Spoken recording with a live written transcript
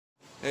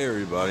Hey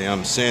everybody,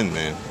 I'm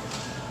Sandman,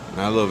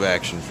 and I love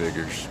action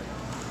figures.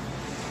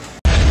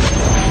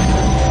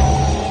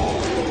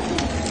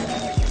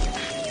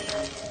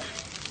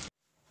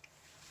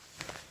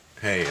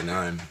 Hey, and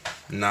I'm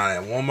not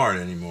at Walmart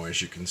anymore,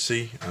 as you can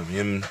see. I'm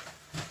in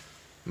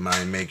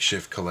my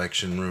makeshift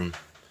collection room,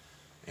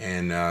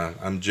 and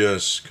I'm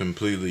just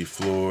completely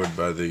floored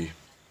by the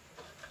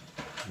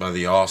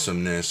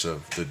awesomeness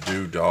of the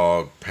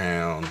DewDawg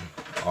Pound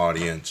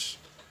audience.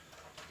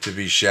 To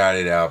be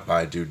shouted out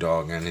by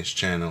DewDawg and his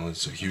channel,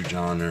 it's a huge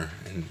honor.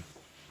 And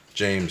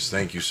James,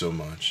 thank you so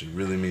much. It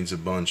really means a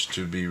bunch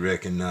to be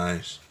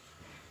recognized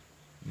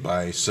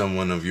by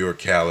someone of your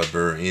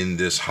caliber in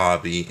this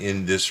hobby,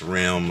 in this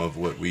realm of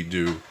what we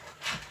do.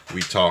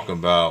 We talk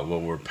about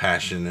what we're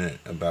passionate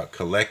about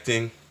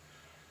collecting,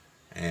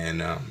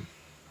 and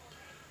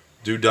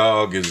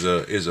DewDawg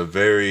is a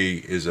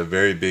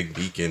very big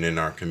beacon in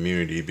our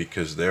community,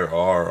 because there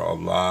are a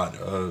lot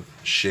of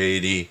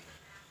shady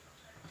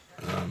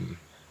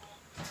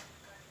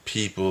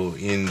people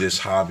in this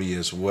hobby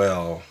as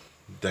well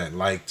that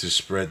like to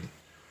spread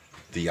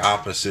the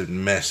opposite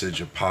message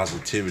of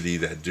positivity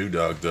that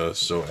DewDawg does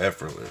so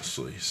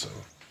effortlessly. So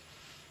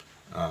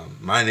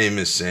my name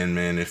is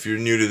Sandman. If you're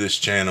new to this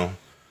channel,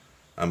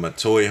 I'm a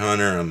toy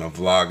hunter, I'm a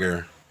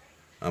vlogger,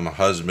 I'm a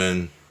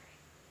husband,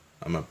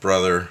 I'm a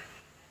brother,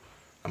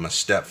 I'm a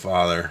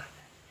stepfather,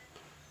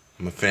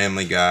 I'm a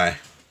family guy.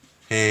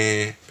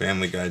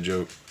 Family guy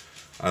joke.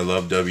 I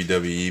love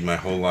WWE my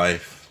whole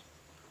life.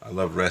 I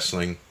love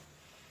wrestling.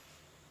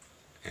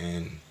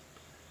 And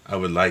I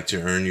would like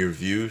to earn your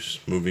views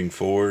moving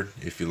forward.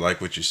 If you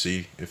like what you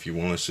see, if you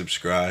want to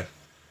subscribe,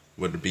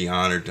 would be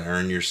honored to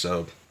earn your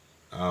sub.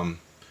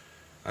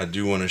 I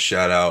do want to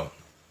shout out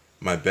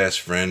my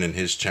best friend and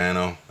his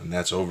channel, and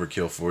that's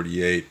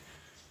Overkill48.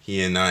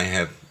 He and I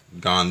have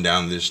gone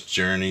down this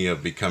journey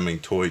of becoming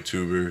toy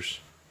tubers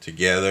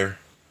together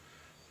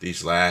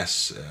these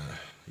last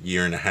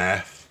year and a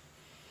half.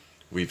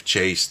 We've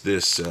chased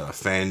this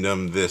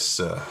fandom, this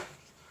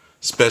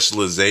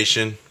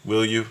specialization,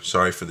 will you?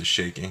 Sorry for the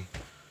shaking.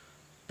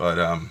 But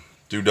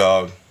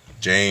DewDawg,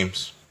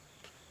 James,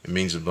 it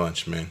means a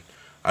bunch, man.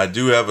 I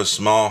do have a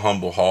small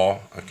humble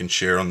haul I can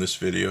share on this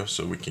video,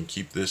 so we can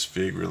keep this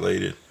fig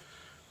related.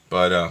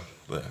 But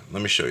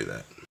let me show you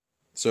that.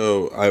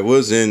 So I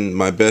was in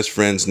my best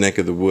friend's neck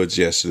of the woods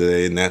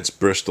yesterday, and that's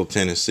Bristol,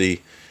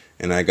 Tennessee.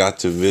 And I got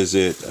to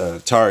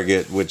visit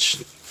Target,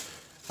 which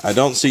I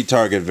don't see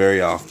Target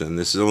very often.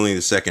 This is only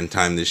the second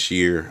time this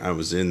year I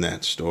was in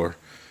that store.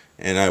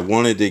 And I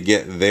wanted to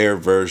get their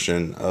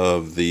version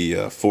of the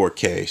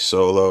 4K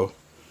Solo.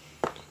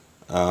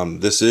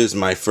 This is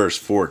my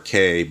first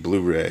 4K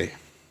Blu-ray.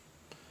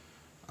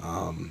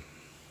 And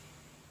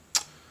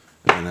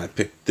I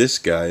picked this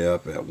guy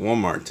up at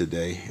Walmart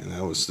today, and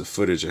that was the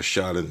footage I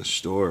shot in the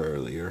store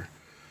earlier.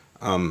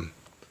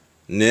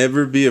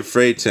 Never be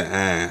afraid to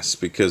ask,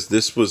 because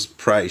this was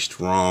priced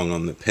wrong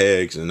on the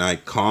pegs, and I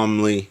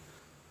calmly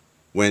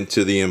went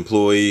to the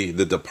employee.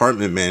 The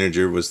department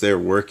manager was there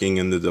working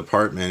in the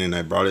department, and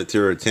I brought it to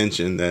her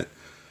attention that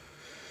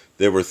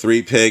there were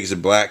 3 pegs of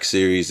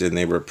Blackseries and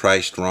they were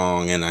priced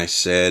wrong. And I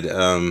said,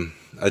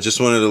 I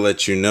just wanted to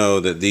let you know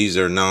that these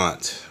are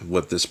not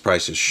what this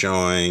price is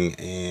showing,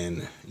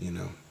 and you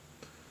know,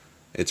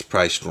 it's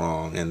priced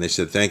wrong. And they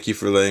said, thank you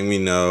for letting me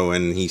know.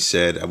 And he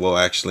said, I will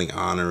actually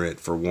honor it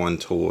for 1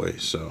 toy.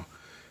 So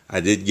I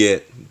did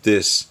get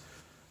this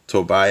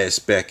Tobias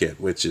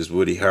Beckett, which is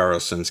Woody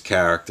Harrelson's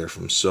character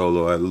from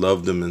Solo. I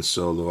loved him in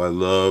Solo. I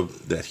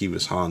loved that he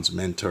was Han's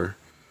mentor.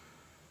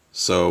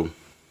 So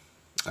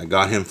I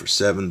got him for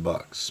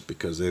 $7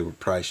 because they were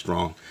priced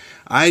wrong.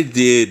 I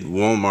did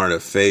Walmart a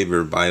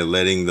favor by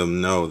letting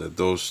them know that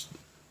those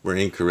were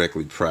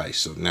incorrectly priced.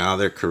 So now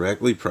they're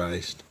correctly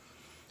priced.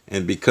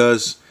 And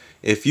because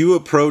if you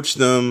approach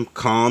them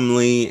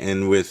calmly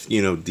and with,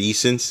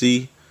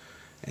 decency,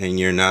 and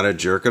you're not a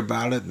jerk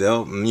about it,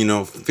 they'll,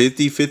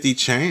 50-50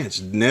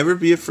 chance. Never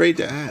be afraid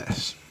to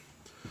ask.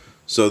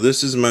 So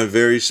this is my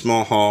very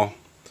small haul.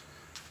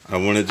 I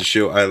wanted to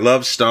show, I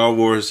love Star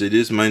Wars. It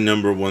is my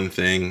 #1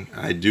 thing.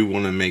 I do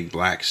want to make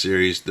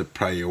Blackseries the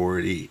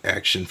priority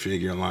action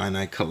figure line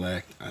I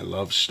collect. I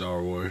love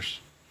Star Wars.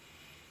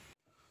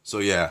 So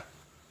yeah,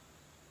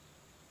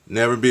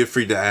 never be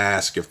afraid to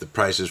ask if the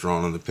price is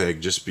wrong on the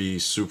peg. Just be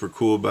super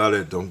cool about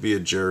it. Don't be a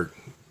jerk.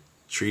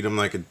 Treat them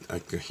like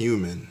a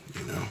human,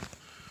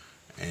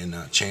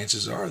 and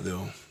chances are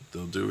they'll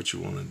do what you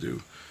want to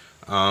do.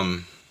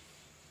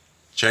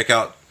 Check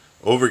out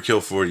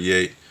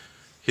Overkill48.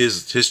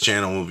 His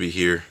channel will be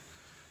here,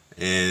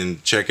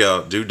 and check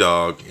out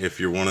DewDawg if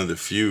you're one of the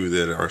few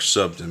that are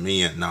subbed to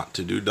me and not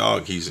to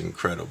DewDawg. He's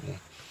incredible.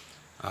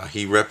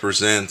 He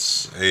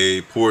represents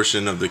a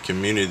portion of the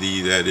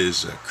community that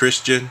is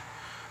Christian,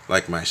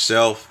 like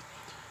myself.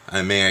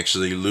 I may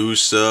actually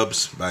lose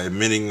subs by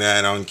admitting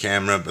that on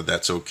camera, but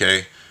that's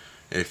okay.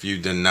 If you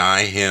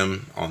deny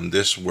him on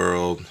this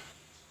world,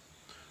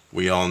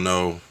 we all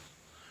know,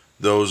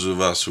 those of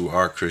us who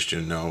are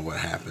Christian know what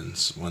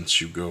happens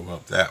once you go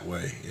up that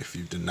way. If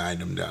you denied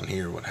him down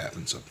here, what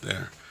happens up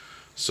there.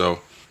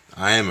 So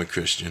I am a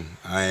Christian.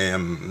 I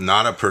am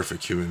not a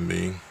perfect human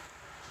being.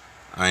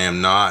 I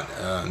am not,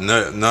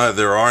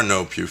 there are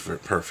no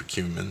perfect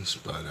humans,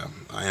 but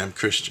I am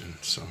Christian.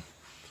 So,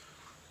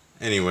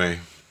 anyway,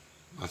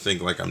 I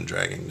think like I'm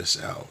dragging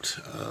this out.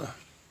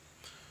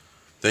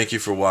 Thank you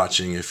for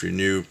watching. If you're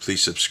new,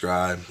 please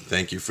subscribe.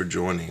 Thank you for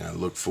joining. I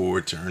look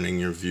forward to earning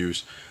your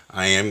views.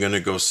 I am going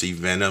to go see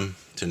Venom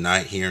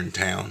tonight here in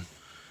town,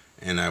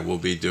 and I will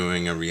be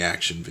doing a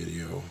reaction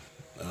video,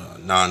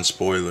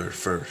 non-spoiler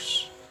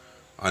first.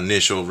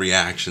 Initial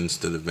reactions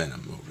to the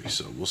Venom movie,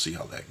 so we'll see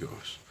how that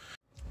goes.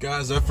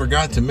 Guys, I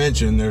forgot to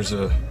mention there's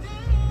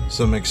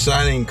some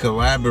exciting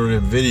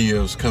collaborative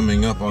videos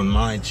coming up on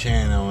my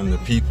channel and the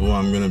people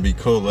I'm going to be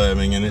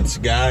collabing, and it's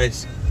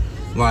guys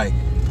like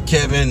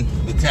Kevin,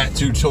 the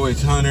Tattoo Toy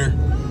Hunter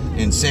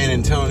in San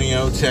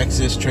Antonio,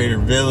 Texas, Trader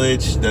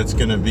Village. That's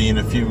going to be in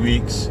a few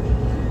weeks.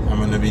 I'm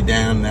going to be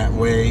down that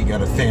way.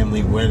 Got a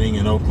family wedding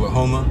in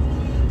Oklahoma.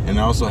 And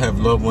I also have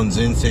loved ones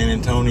in San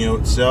Antonio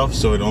itself,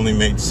 so it only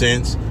made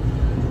sense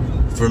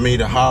for me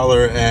to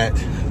holler at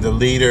the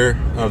leader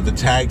of the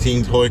Tag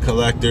Team Toy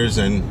Collectors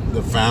and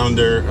the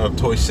founder of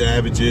Toy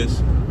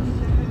Savages,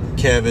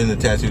 Kevin, the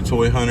Tattoo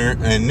Toy Hunter.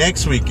 And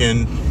next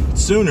weekend,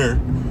 sooner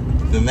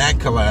than that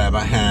collab,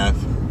 I have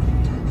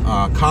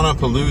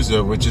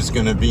Conapalooza, which is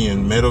going to be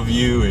in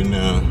Meadowview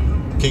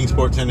in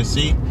Kingsport,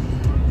 Tennessee.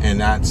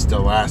 And that's the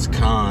last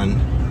con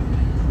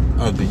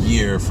of the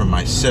year for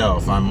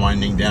myself. I'm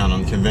winding down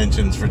on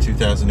conventions for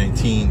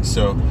 2018,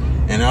 so,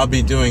 and I'll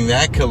be doing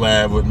that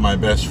collab with my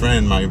best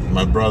friend,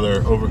 my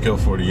brother Overkill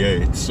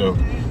 48. So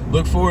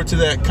look forward to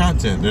that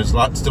content. There's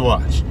lots to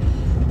watch,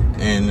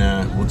 and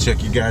we'll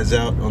check you guys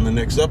out on the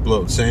next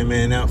upload.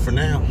 Sandman out for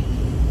now.